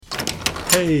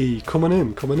Hey, come on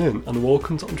in, and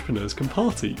welcome to Entrepreneurs Can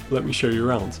Party. Let me show you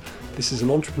around. This is an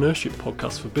entrepreneurship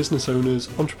podcast for business owners,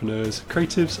 entrepreneurs,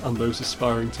 creatives, and those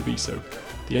aspiring to be so.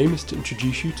 The aim is to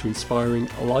introduce you to inspiring,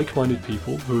 like-minded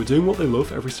people who are doing what they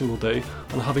love every single day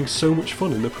and having so much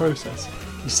fun in the process.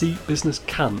 You see, business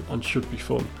can and should be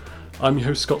fun. I'm your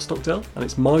host Scott Stockdale, and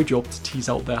it's my job to tease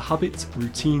out their habits,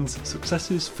 routines,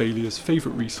 successes, failures,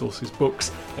 favourite resources,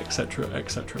 books, etc,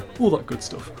 all that good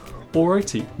stuff.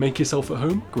 Alrighty, make yourself at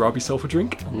home, grab yourself a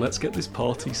drink, and let's get this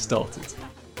party started.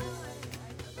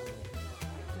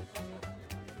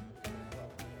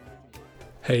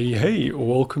 Hey,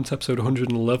 welcome to episode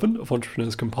 111 of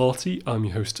Entrepreneurs Can Party. I'm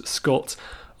your host Scott,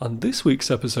 and this week's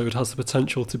episode has the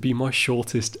potential to be my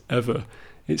shortest ever.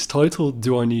 It's titled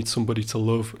Do I Need Somebody to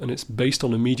Love, and it's based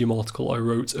on a Medium article I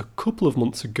wrote a couple of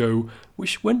months ago,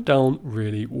 which went down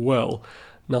really well.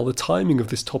 Now, the timing of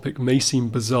this topic may seem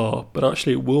bizarre, but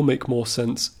actually it will make more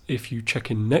sense if you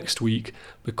check in next week,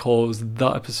 because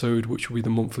that episode, which will be the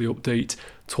monthly update,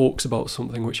 talks about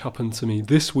something which happened to me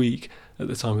this week at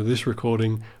the time of this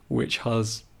recording, which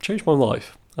has changed my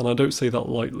life. And I don't say that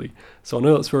lightly. So I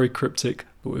know that's very cryptic,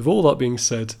 but with all that being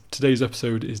said, today's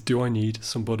episode is Do I Need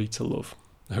Somebody to Love?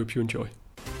 I hope you enjoy.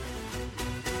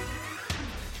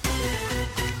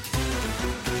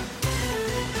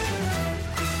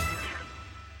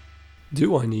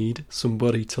 Do I need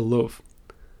somebody to love?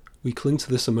 We cling to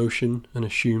this emotion and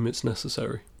assume it's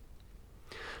necessary.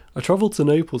 I travelled to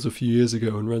Naples a few years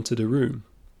ago and rented a room.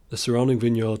 The surrounding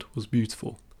vineyard was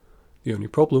beautiful. The only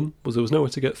problem was there was nowhere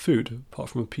to get food apart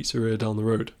from a pizzeria down the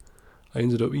road. I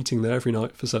ended up eating there every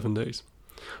night for 7 days.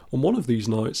 On one of these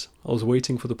nights, I was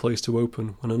waiting for the place to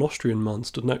open when an Austrian man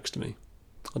stood next to me.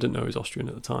 I didn't know he was Austrian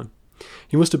at the time.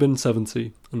 He must have been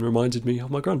 70 and reminded me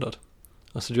of my granddad.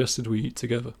 I suggested we eat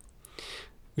together.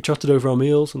 We chatted over our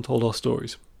meals and told our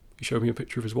stories. He showed me a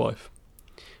picture of his wife.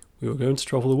 We were going to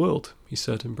travel the world, he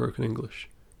said in broken English.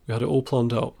 We had it all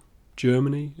planned out.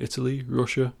 Germany, Italy,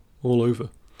 Russia, all over.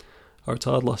 I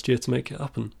retired last year to make it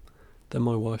happen. Then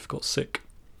my wife got sick.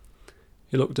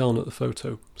 He looked down at the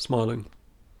photo, smiling.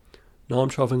 Now I'm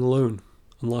travelling alone,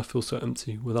 and life feels so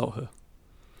empty without her.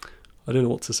 I don't know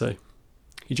what to say.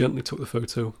 He gently took the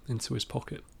photo into his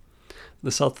pocket.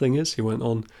 The sad thing is, he went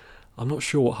on, I'm not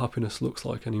sure what happiness looks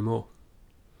like anymore.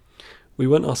 We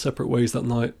went our separate ways that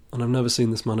night, and I've never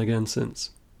seen this man again since.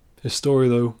 His story,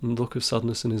 though, and the look of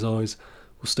sadness in his eyes,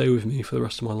 will stay with me for the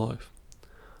rest of my life.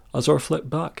 As I reflect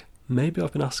back, maybe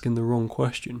I've been asking the wrong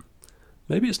question.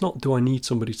 Maybe it's not do I need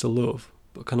somebody to love,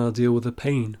 but can I deal with the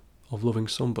pain of loving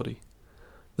somebody?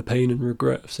 The pain and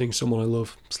regret of seeing someone I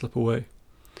love slip away.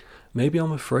 Maybe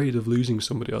I'm afraid of losing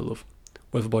somebody I love,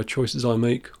 whether by choices I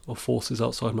make or forces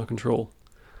outside my control.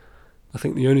 I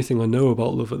think the only thing I know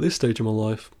about love at this stage of my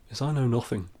life is I know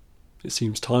nothing. It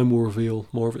seems time will reveal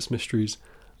more of its mysteries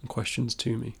and questions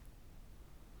to me.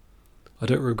 I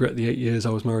don't regret the 8 years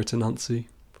I was married to Nancy.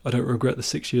 I don't regret the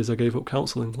 6 years I gave up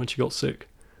counselling when she got sick.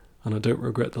 And I don't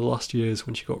regret the last years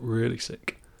when she got really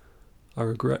sick. I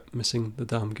regret missing the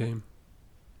damn game.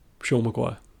 Sean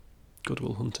Maguire, Good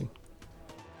Will Hunting.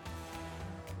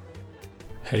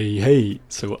 Hey,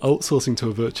 so outsourcing to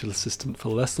a virtual assistant for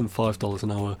less than $5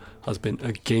 an hour has been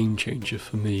a game changer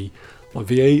for me. My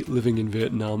VA living in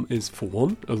Vietnam is, for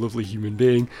one, a lovely human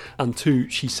being, and two,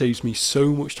 she saves me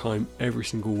so much time every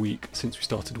single week since we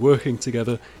started working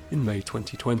together in May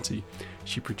 2020.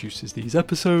 She produces these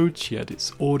episodes, she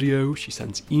edits audio, she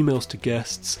sends emails to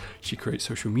guests, she creates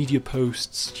social media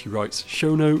posts, she writes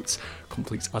show notes,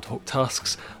 completes ad hoc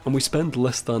tasks, and we spend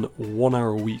less than 1 hour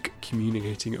a week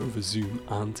communicating over Zoom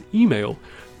and email.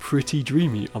 Pretty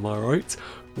dreamy, am I right?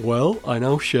 Well, I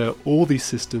now share all these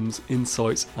systems,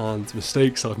 insights and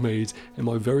mistakes I've made in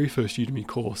my very first Udemy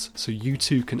course, so you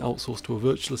too can outsource to a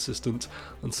virtual assistant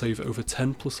and save over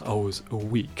 10 plus hours a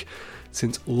week.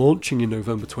 Since launching in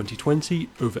November 2020,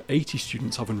 over 80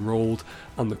 students have enrolled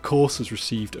and the course has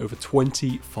received over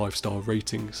 20 5-star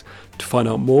ratings. To find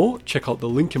out more, check out the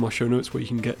link in my show notes where you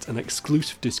can get an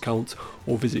exclusive discount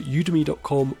or visit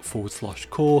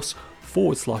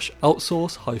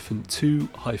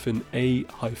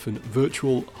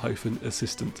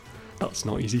udemy.com/course/outsource-to-a-virtual-assistant. That's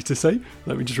not easy to say.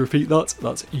 Let me just repeat that.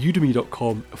 That's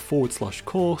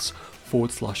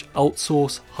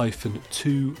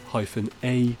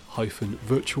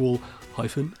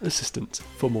udemy.com/course/outsource-to-a-virtual-assistant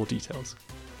for more details.